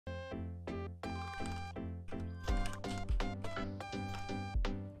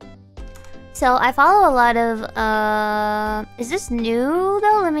So I follow a lot of is this new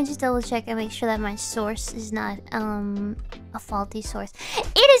though? Let me just double check and make sure that my source is not a faulty source.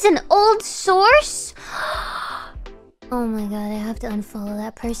 It is an old source. Oh my god, I have to unfollow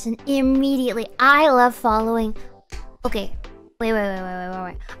that person immediately. I love following. Okay, wait.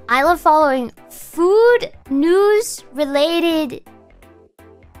 I love following food news related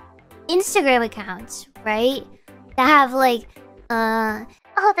Instagram accounts, right? That have like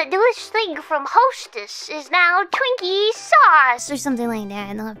oh, the newest thing from Hostess is now Twinkie sauce or something like that,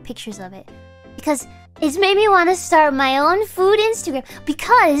 and they'll have pictures of it. Because it's made me want to start my own food Instagram.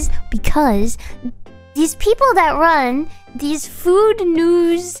 Because these people that run these food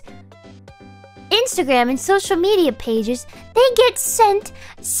news Instagram and social media pages, they get sent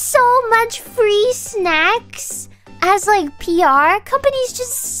so much free snacks as like PR. Companies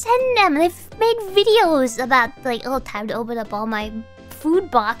just send them. They've made videos about like, oh, time to open up all my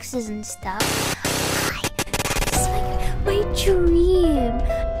food boxes and stuff. That is like my dream.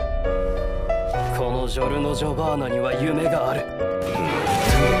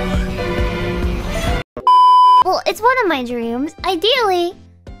 Well, it's one of my dreams. Ideally,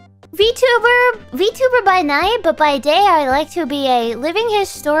 VTuber by night, but by day I like to be a living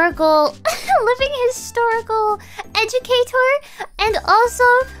historical educator and also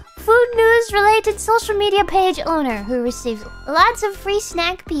food news related social media page owner who receives lots of free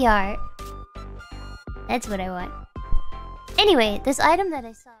snack PR. That's what I want. Anyway, this item that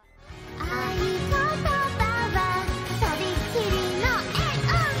I saw.